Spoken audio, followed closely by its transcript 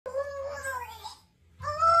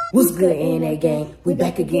What's good, NA gang? We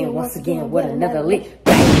back again, once again, with another lit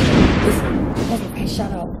bang. Listen,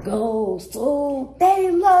 shout out goes to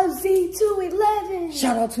They Love Z211.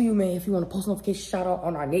 Shout out to you, man. If you want to post notification shout out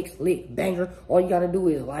on our next lit banger, all you gotta do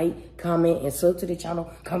is like, comment, and sub to the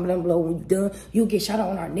channel. Comment down below. When you're done, you'll get shout out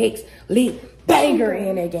on our next lit banger,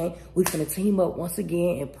 NA gang. We finna team up once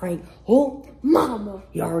again and prank who? Mama.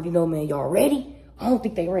 You already know, man. Y'all ready? I don't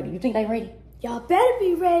think they ready. You think they ready? Y'all better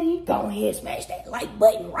be ready. Go ahead, smash that like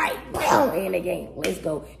button right now in the game. Let's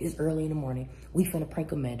go. It's early in the morning. We finna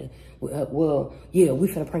prank Amanda. We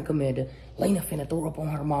finna prank Amanda. Lena finna throw up on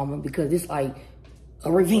her mama because it's like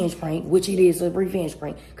a revenge prank, which it is a revenge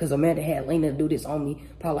prank because Amanda had Lena do this on me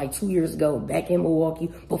probably like 2 years ago back in Milwaukee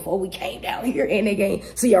before we came down here in the game.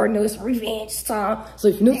 So you already know it's revenge time. So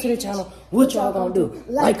if you're new to the channel, what y'all gonna do?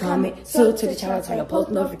 Like, comment, sub to the channel, turn on post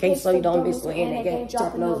notifications so you don't miss when in the game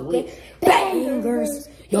dropping those lit bangers.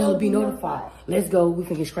 Y'all be notified. Let's go. We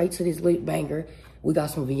can get straight to this lit banger. We got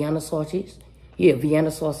some Vienna sausage. Yeah, Vienna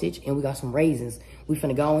sausage, and we got some raisins. We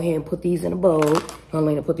finna go ahead and put these in a bowl.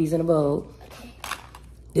 Lena, put these in a bowl.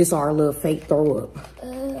 This is our little fake throw up.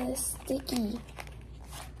 Sticky.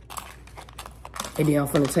 And then I'm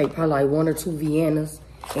finna take probably like 1 or 2 Viennas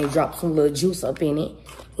and drop some little juice up in it.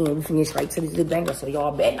 And we finna get straight to this little banger, so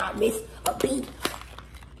y'all better not miss a beat.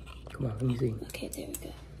 Come on, let me see. Okay, there we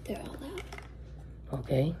go. They're all out.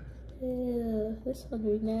 Okay. Ew, this one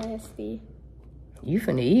be nasty. You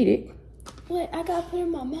finna eat it. What? I gotta put it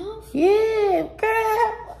in my mouth? Yeah,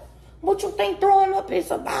 girl. What you think throwing up is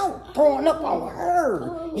about? Throwing up on her.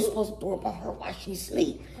 Oh. You're supposed to throw up on her while she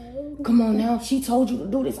sleep. Come on now. She told you to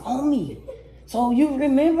do this on me. So you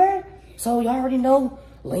remember? So you already know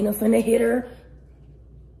Lena finna hit her.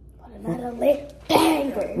 Another lit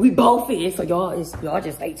banger. We both is. So y'all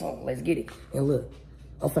just stay tuned. Let's get it. And look,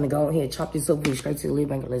 I'm finna go ahead and chop this up and straight to the lit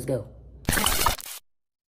banger. Let's go.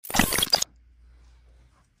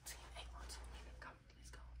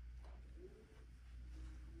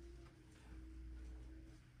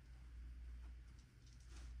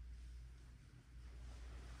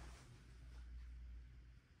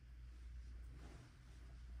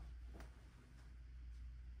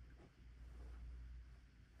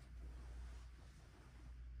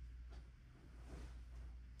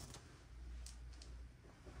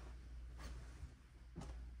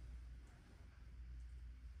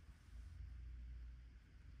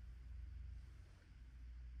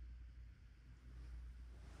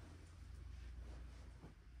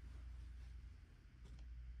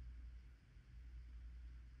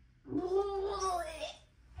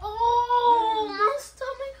 Oh, my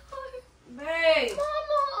stomach hurt. Babe.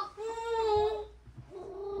 Mama.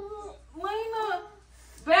 Lena.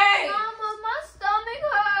 Babe. Mama, my stomach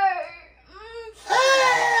hurt.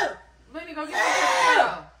 Lena, go get me a paper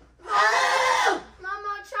towel. Mama,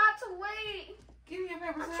 I tried to wait. Give me a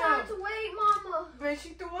paper I towel. tried to wait, Mama. Babe, she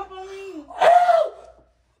threw up on me.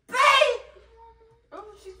 Babe! Oh,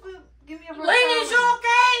 she threw. Give me a paper Lena, towel. is you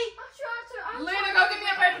okay? I tried to. Lena, go get me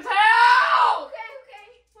a paper towel. Okay.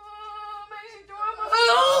 Oh, babe, she threw up on me.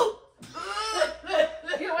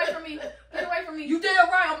 Get away from me. Get away from me. You did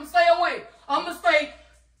right. I'm gonna stay away. I'm gonna stay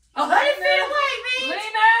 100 feet away, bitch.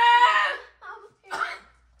 Lena.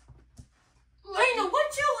 Lena, what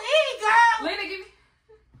you eat, girl? Lena, give me.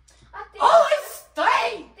 I think, Oh, it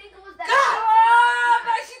stank. I think it was that. Oh,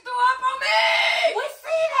 babe, she threw up on me. We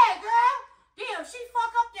see that, girl. Damn, she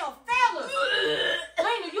fuck up your fellas.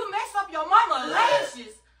 Lena, you messed up your mama's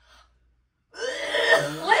lashes.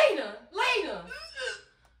 Lena.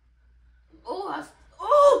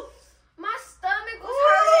 Oh, My stomach was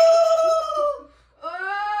hurting.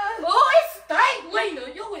 oh, it stank, Lena.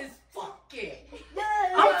 You is fucking.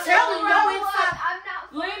 I'm telling you, it's I'm not.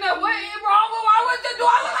 Lena, what is wrong with why would you do?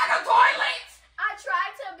 I look like a toilet. I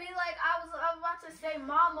tried to be like I was about to say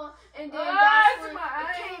mama, and then Oh, that's it's when my it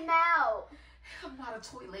eye. came out. I'm not a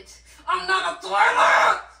toilet. I'm not a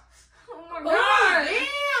toilet. Oh my Oh, god.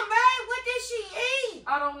 damn, babe. What did she eat?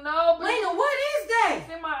 I don't know. But Lena, what is that?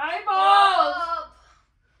 it's in my eyeballs. Uh,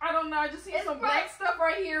 I don't know. I just see It's some right- black stuff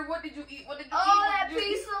right here. What did you eat? What did you eat? Oh, What that did you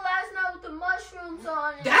eat? pizza last night with the mushrooms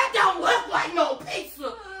on it. That don't look like no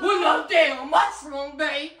pizza with no damn mushroom,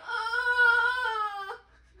 babe.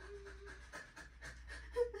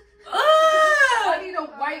 I need a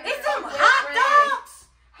white. It's some wet hot rag. dogs.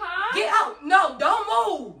 Huh? Get out. No, don't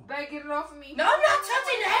move. Babe, get it off of me. No, I'm not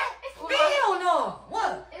touching that. Hell no.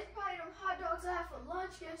 What? It's probably them hot dogs I had for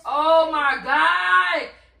lunch yesterday. Oh my god.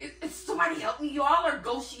 It's somebody help me. Y'all are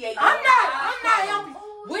negotiating. I'm not helping.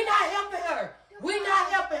 We're not helping her. We're not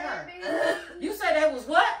helping her. You said that was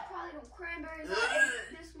what? Probably them cranberries I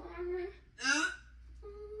ate this morning.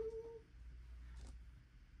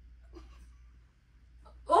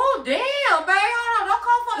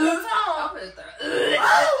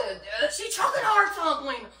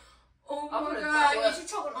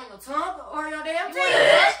 or your damn You teeth. want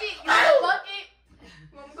a bucket? You want a bucket?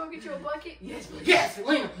 You want me to go get you a bucket? Yes, yes,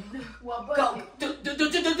 Lena. What Go. bucket? Get the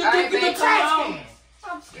babe, trash come on. can.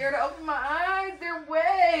 I'm scared to open my eyes. They're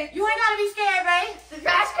wet. You ain't gotta be scared, babe. The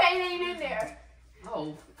trash can ain't in there.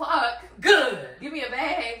 Oh, fuck. Good. Give me a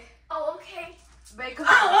bag. Oh, okay. Babe, come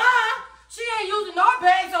on. She ain't using no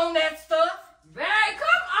bags on that stuff. Babe,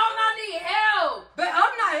 come on. I need help. But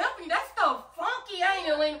I'm not helping you. That stuff funky, ain't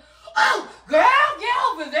it, Lena? Oh, girl, get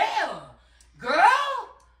over there. Girl.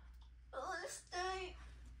 Oh, it stink.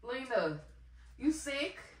 Lena, you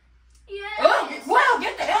sick? Yes. Well,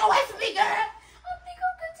 get the hell away from me, girl. I think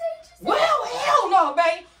I'm contagious. Well, hell no,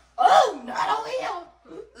 babe. Oh, not over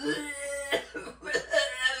here.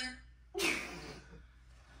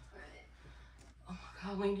 Oh, my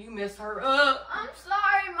God, Lena, you messed her up. I'm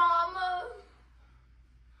sorry, Mama.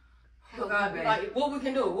 Oh, God, like, what we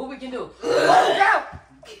can do? What we can do? Oh, girl.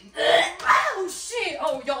 Oh, shit.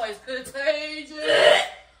 Oh, y'all is contagious.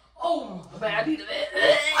 Oh, Babe, I need a bag.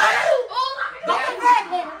 oh, Babe, come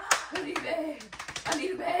back, Lena. I need a bag. I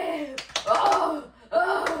need a bag. Oh.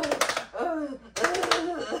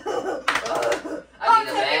 I need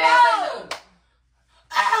a take it bag. out.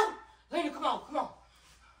 Ow! Lena, come on, come on.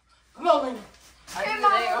 Come on, Lena. I need a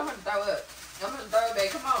bag. I'm gonna throw up. I'm gonna throw it back.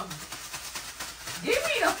 Come on. Give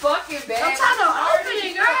me the fucking bag. I'm trying to open it,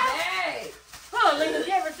 Give me girl. the bag. Huh, Lena,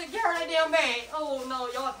 give her that damn bag. Oh, no,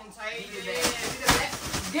 y'all can take Give me the it. bag.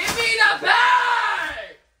 Give me the bag.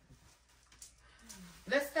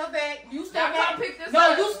 Let's step back. You stay Now back. come pick this no,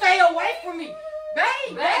 up. you stay away from me.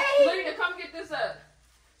 Babe, babe. Lena, come get this up.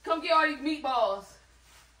 Come get all these meatballs.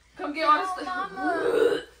 Come get all this Oh, stuff.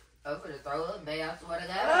 Mama. I'm gonna throw up, babe. I swear to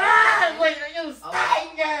God. Ah, Lena, you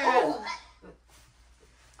stay, girl.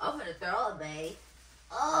 I'm gonna throw up, babe.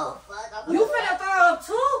 Oh, fuck. I'm You finna throw up,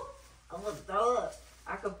 too? I'm gonna throw up.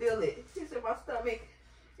 I can feel it. It's in my stomach.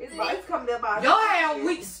 It's coming up my Y'all have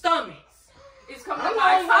weak stomachs. It's coming I'm up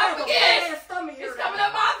my not even have a esophagus. bad stomach here. It's coming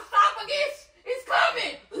up my esophagus. It's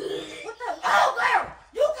coming. What the? Oh, girl,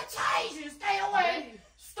 you contagious. Stay away.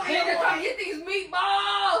 Stay Lena, come away. get these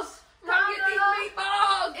meatballs. Come get these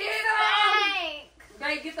meatballs. Get them. Thank.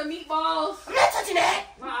 Babe, get the meatballs. I'm not touching that.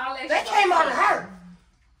 I'll let That you came go. out of her.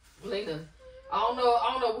 Lena, I don't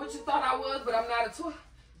know what you thought I was, but I'm not a toy.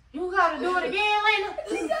 You gotta do it again, Lena.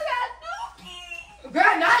 You got dookie.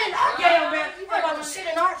 Girl, not in our damn bed. You talking about the shit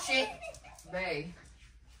in our shit. Babe.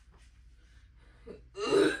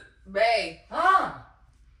 Babe, Huh?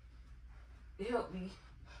 help me.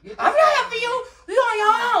 Get I'm this not bag. helping you. You on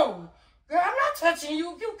your own. Girl, I'm not touching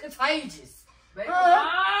you. You contagious. Babe, Huh?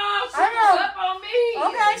 oh, she I know. was up on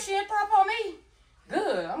me. Okay, she ain't throw up on me.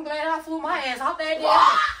 Good. I'm glad I flew my ass off that damn.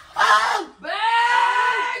 What? Oh!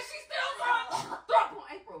 Babe, she still throwing. Throw up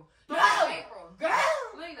on April. Throw up on No. April.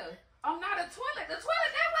 Girl! Lena, I'm not a toilet. The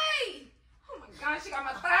toilet that way. Oh my God, she got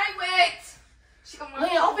my thigh wet. She got my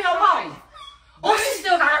Lena, open your mouth. Oh, she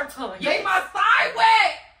still got her tongue. Get my thigh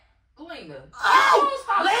wet. Lena. Oh,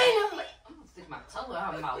 stop. Lena. I'm gonna stick my tongue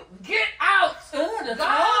out her mouth. Get out. The tongue.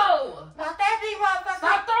 Go. Not that big motherfucker.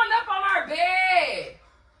 Stop throwing up on our bed.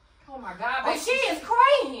 Oh my God, Oh, baby. she is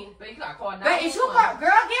crying. Baby, you gotta call 911. Baby, you got, girl,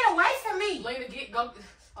 get away from me. Lena, go.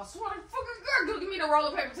 I swear to fucking girl, give me the roll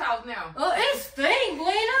of paper towels now. It stink,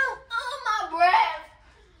 Lena. Oh, my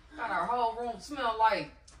breath. Got our whole room smell like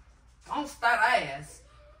on stat ass.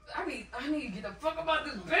 I need to get the fuck about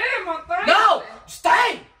this bed, my thing. No,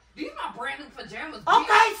 stay. These my brand new pajamas.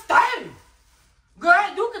 Okay, stay.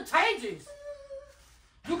 Girl, you contagious.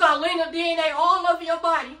 You got Lena DNA all over your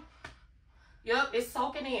body. Yep, it's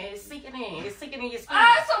soaking in. It's sinking in. It's sinking in your skin.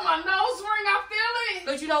 Ah, it's on my nose ring. I feel it.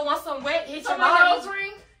 But you know, once some wet hits It's your on my body, nose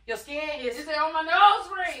ring. your skin Is is it on my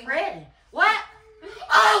nose ring? spreading. What?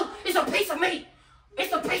 Oh, it's a piece of meat.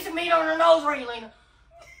 It's a piece of meat on her nose ring, Lena.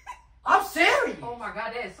 I'm serious. Oh my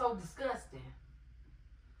God, that is so disgusting.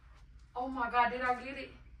 Oh my God, did I get it?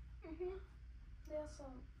 There's some.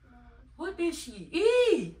 What did she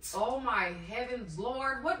eat? Oh my heavens,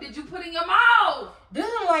 Lord. What did you put in your mouth? This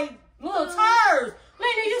is like little turds.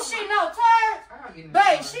 Lena, you shitting out turds? I gotta get in the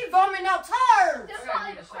Babe, shower. she vomiting out turds. Just I gotta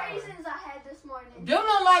like get a shower. craisins I had this morning. They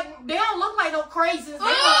don't look like no crazies. They look like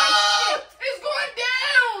Oh, shit. it's going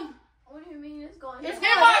down. What do you mean it's going It's In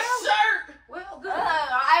going my down. shirt. Well, good.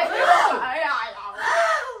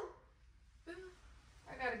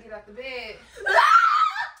 I gotta get out the bed.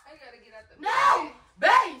 I gotta get out the bed. No,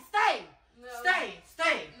 babe, stay. No. Stay.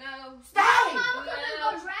 No. Stay. Mama, because there's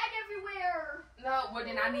no drag everywhere. No, well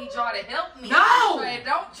then I need y'all to help me. No.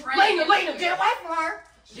 Don't drag Lena, me. get away from her.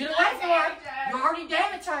 Get away from her. You already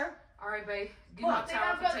damaged her. All right, babe. Get What? my I think towel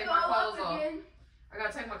I'm and gonna take go my up clothes off. again. I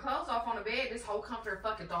gotta take my clothes off on the bed. This whole comforter,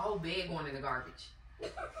 fucking the whole bed going in the garbage.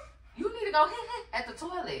 You need to go at the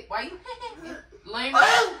toilet. Why you Lena?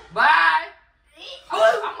 Bye.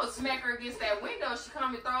 I'm gonna smack her against that window. She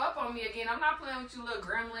come and throw up on me again. I'm not playing with you, little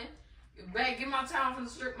gremlin. Babe, get my towel from the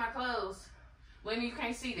strip my clothes. Lena, you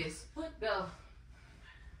can't see this. Go.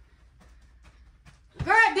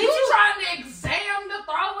 Girl, did You trying to exam the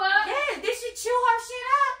throw up? Yeah, did she chew her shit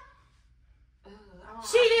up?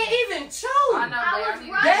 She didn't even chew. I know, I was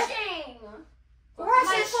babe. rushing. My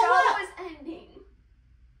Rushing for show what? was ending.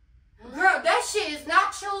 Girl, that shit is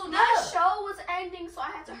not chewed My up. show was ending, so I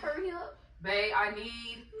had to hurry up. Babe, I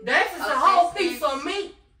need This is a whole piece of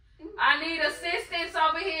meat. I need assistance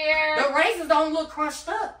over here. The raisins don't look crunched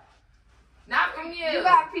up. Not from you. You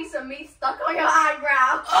got a piece of meat stuck on your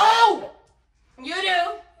eyebrow. Oh! You do.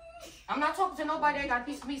 I'm not talking to nobody that got a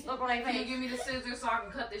piece of meat stuck on their Can you face. give me the scissors so I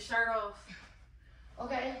can cut this shirt off?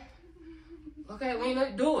 Okay. Okay,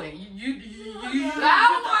 Lena, do it. You.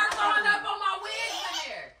 I was throwing up on my wig in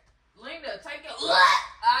there. Linda, take it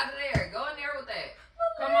out of there. Go in there with that.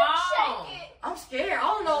 Come on. Shake it. I'm scared. I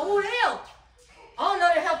don't know who to help. I don't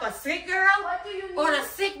know to help a sick girl What do you need? or the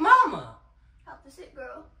sick mama. Help the sick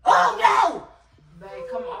girl. Oh Babe,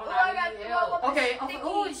 come on. Oh, I I got need to help. go up. no! Okay. Sticky.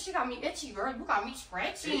 Oh, she got me itchy, girl. You got me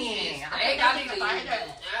scratching. Hey, I need to use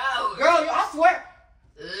that. Girl, I swear.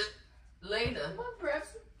 Linda. My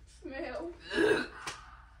breath smell.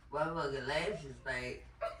 Motherfucking lashes stink.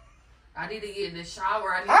 I need to get in the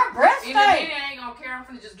shower. I need Her breath in the minute, stink. I ain't gonna care. I'm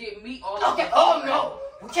finna just get meat all over. Okay. Oh no.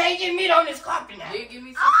 We can't get meat on this carpet now. Yeah, give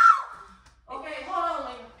me some. Okay, hold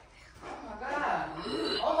on, Lena. Oh my god.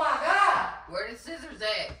 Oh my god. Where the scissors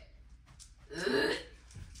at?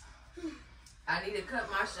 I need to cut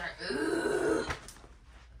my shirt.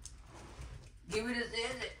 Give me the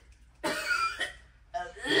scissors.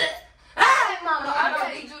 Hey, Mama. I don't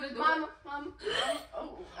Okay. need you to do Mama, it. Mama.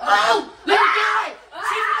 Oh! Let me get away!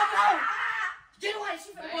 She finna blow! Get away!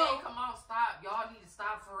 She finna Hey, blow! come on, stop. Y'all need to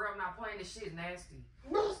stop for real. I'm not playing this shit nasty.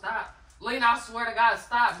 Stop. Lena, I swear to God,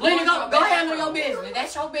 stop. Lena, Go go handle your business.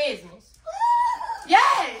 That's your business.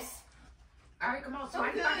 Yes! All right, come on.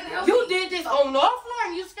 Somebody Okay. fucking help You me. did this on the floor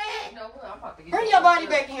and you You scared. know what? I'm about to get Bring this your body shit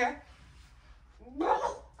back done. here.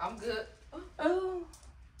 I'm good. Oh.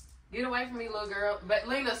 Get away from me, little girl. But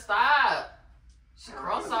Lena, stop. She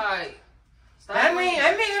cross-eyed. Stop. I mean,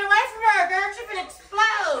 get away from her, girl. She finna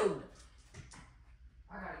explode.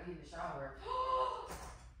 I gotta get in the shower.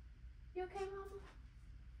 You okay, Mama?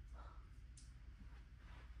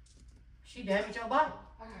 She damaged your body.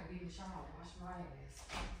 I gotta get in the shower. Wash my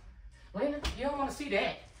ass. Lena, you don't want to see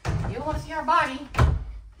that. You don't want to see her body.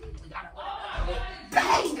 We gotta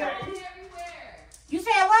Bang! Bang! Everywhere. You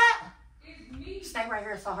said what? It's me. Stay right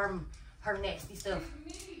here so her nasty stuff.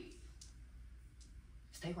 It's me.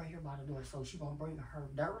 Stay right here by the door so she won't bring her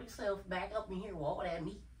dirty self back up in here with all that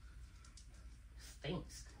meat.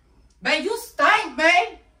 Stinks. Babe, you stink,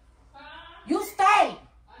 babe. You stink. I know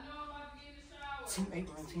I'm about to get in the shower. Team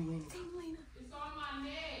April, Team Lena. It's on my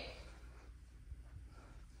neck.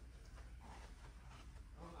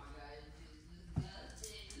 Oh my God.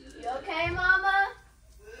 You okay, Mama?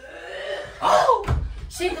 Oh,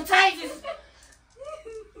 she contagious.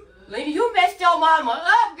 Lena, you messed your mama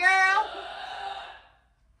up, girl.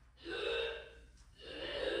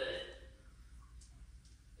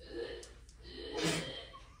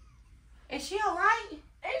 Is she alright? Is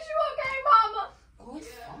you okay, Mama? Oh, it's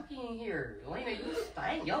funky in here. Lena, you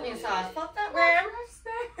stink. Your inside's fucked up, girl.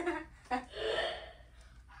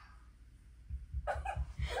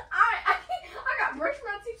 I got brush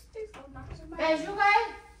my teeth too, so I'm not gonna Babe, you okay?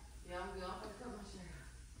 Yeah, I'm good. I'm gonna cut my shirt.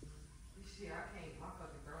 Shit, I can't. My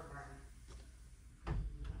fucking throat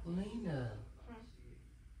burning. Lena.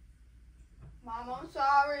 Mama, I'm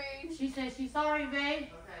sorry. She said she's sorry, babe.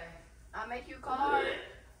 Okay. I make you call.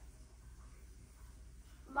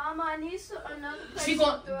 Mama, I need another place She to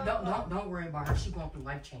going throw don't up. don't worry about her. She going through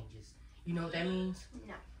life changes. You know what that means?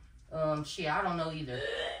 No. Shit, I don't know either.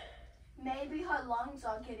 Maybe her lungs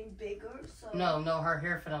are getting bigger, so. No, her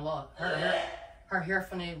hair finna lock. Her hair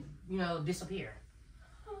finna, disappear.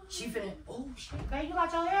 She finna. Oh shit, babe, you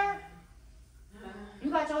got your hair?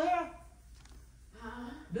 You got your hair?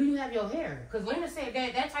 Do you have your hair? Cause Lena said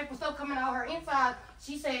that type of stuff coming out her inside.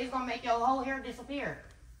 She said it's gonna make your whole hair disappear.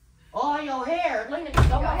 All your hair, Lena.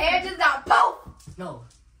 Your hair just got poof. No.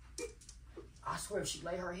 I swear if she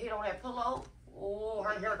lay her head on that pillow, oh,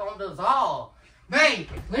 her hair gonna dissolve. Babe,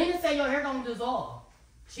 Lena said your hair gonna dissolve.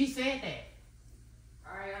 She said that.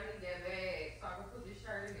 Alright, I need that bag so I can put this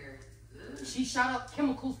shirt in here. Ugh. She shot up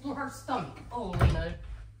chemicals through her stomach. Oh, Lena.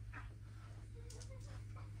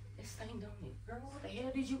 This thing don't it. Girl, what the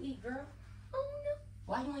hell did you eat, girl? Oh no.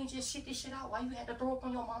 Why you ain't just shit this shit out? Why you had to throw up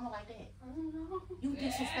on your mama like that? I don't know. You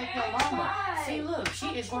disrespect your mama. Right. See, look, she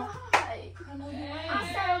is going. Right. I know you I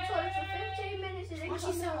ain't. sat on toilet for 15 minutes and Why it she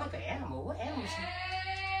come sound out. like an animal? What animal she?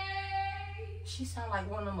 She sound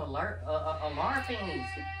like one of them alarm things.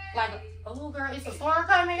 Like a little girl, it's a storm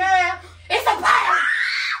coming, girl. It's a fire.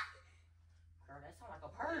 Girl, that sound like a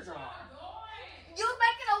purge alarm. You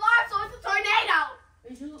making alarm, so it's a tornado.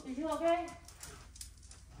 Is you okay?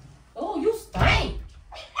 Oh, you stink.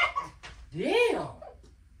 Damn.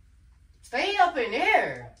 Stay up in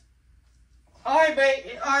there. All right, babe.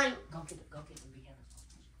 All right. Go get the Vienna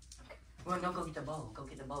sausage. Well, no, go get the bowl. Go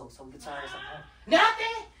get the bowl so we can try something.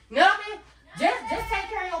 Nothing. Just take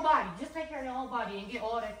care of your body. Just take care of your whole body and get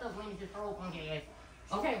all that stuff when you just throw up on your ass.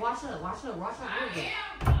 Okay, wash up real good.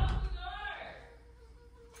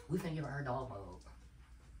 We finna give her her dog bowl.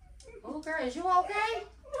 Oh, girl, is you okay?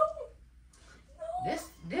 No.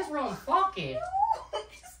 This room funky.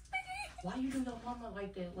 Why you do your mama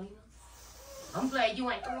like that, Lena? I'm glad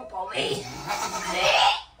you ain't threw up on me.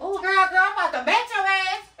 Oh, girl, I'm about to bet your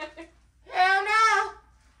ass. Hell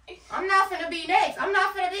no. I'm not finna be next. I'm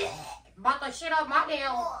not finna be about to shit up my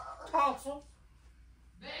damn tonsil.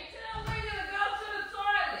 They tell me to go to the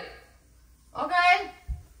toilet. Okay?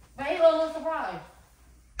 Babe, a little surprise.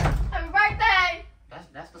 Happy birthday.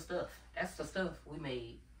 That's the stuff. That's the stuff we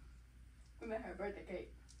made. We made her birthday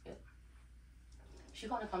cake. She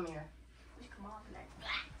gonna come here. We should come on tonight.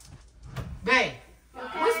 Babe,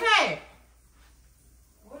 what's that?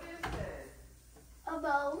 What is that? A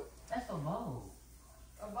bowl. That's a bowl.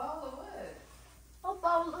 A bowl of what? A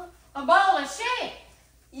bowl of. A bowl of shit.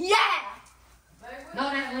 Yeah. Babe, what No,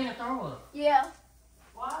 is that's Lena throw up. Yeah.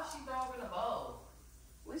 Why is she throwing in a bowl?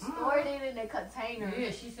 We stored it in a container. Yeah,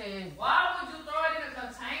 she said. Why would you throw it in a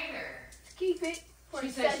container? To keep it for She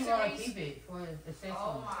said she wanna accessories. keep it for accessories.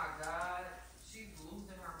 Oh my God. She's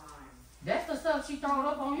losing her mind. That's the stuff she throwing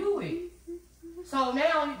up on you with. So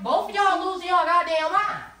now both of y'all losing your goddamn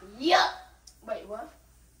mind. Yup. Wait, what?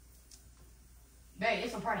 Babe,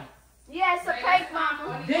 it's a prank. Yeah, it's a Babe, cake, it's not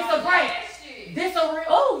mama. funny. This a All prank. that shit. This a real.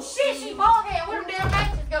 Oh shit, she bald head. Where them damn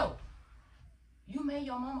lashes go? You made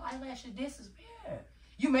your mama eyelashes disappear.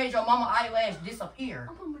 You made your mama eyelash disappear.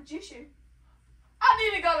 I'm a magician.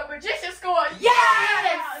 I need to go to magician school.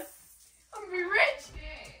 Yes! I'm gonna be rich.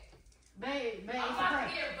 Yeah. Babe, it's I'm a about prank.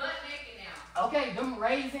 to get butt naked now. Okay, them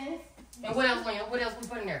raisins. And what else, Lena? What else we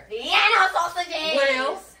put in there? Vienna sausages. What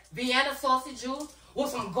else? Vienna sausage juice with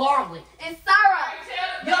some garlic. And syrup.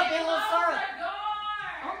 Tell the Yup, baby and little close syrup. the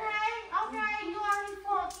door. Okay, you already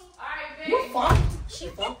funky. All right, baby. You funky. She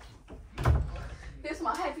funky. This is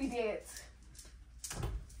my happy dance.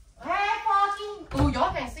 Hey, funky. Ooh,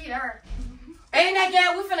 y'all can't see her. Ain't that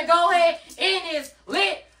gal? We finna go ahead in this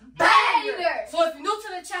lit banger. Banger. So if you're new to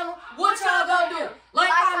the channel, what y'all gonna do? Like,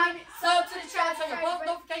 comment, sub to the channel, turn your post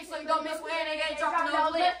notifications so you don't miss when they ain't dropping no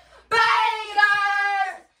lit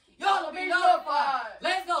bangers. Y'all will be notified.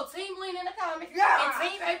 Let's go. Team Lean in the comments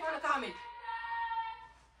and Team Paper in the comments.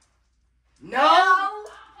 No.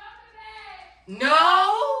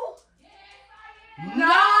 No.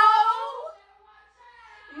 No.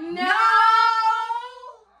 No.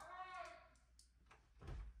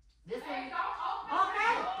 This one.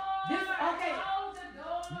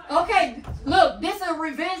 Okay, look, this is a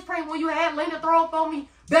revenge prank when you had Lena throw up on me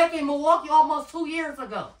back in Milwaukee almost 2 years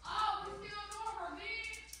ago. Oh, we still doing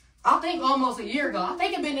revenge? I think almost a year ago. I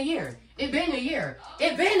think it been a year. It been a year.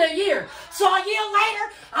 So a year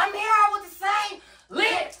later, I'm here with the same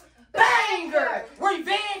lit banger.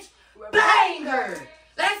 Revenge banger.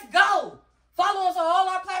 Let's go. Follow us on all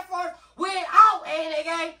our platforms. We're out, and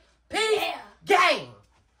again, peace. Yeah.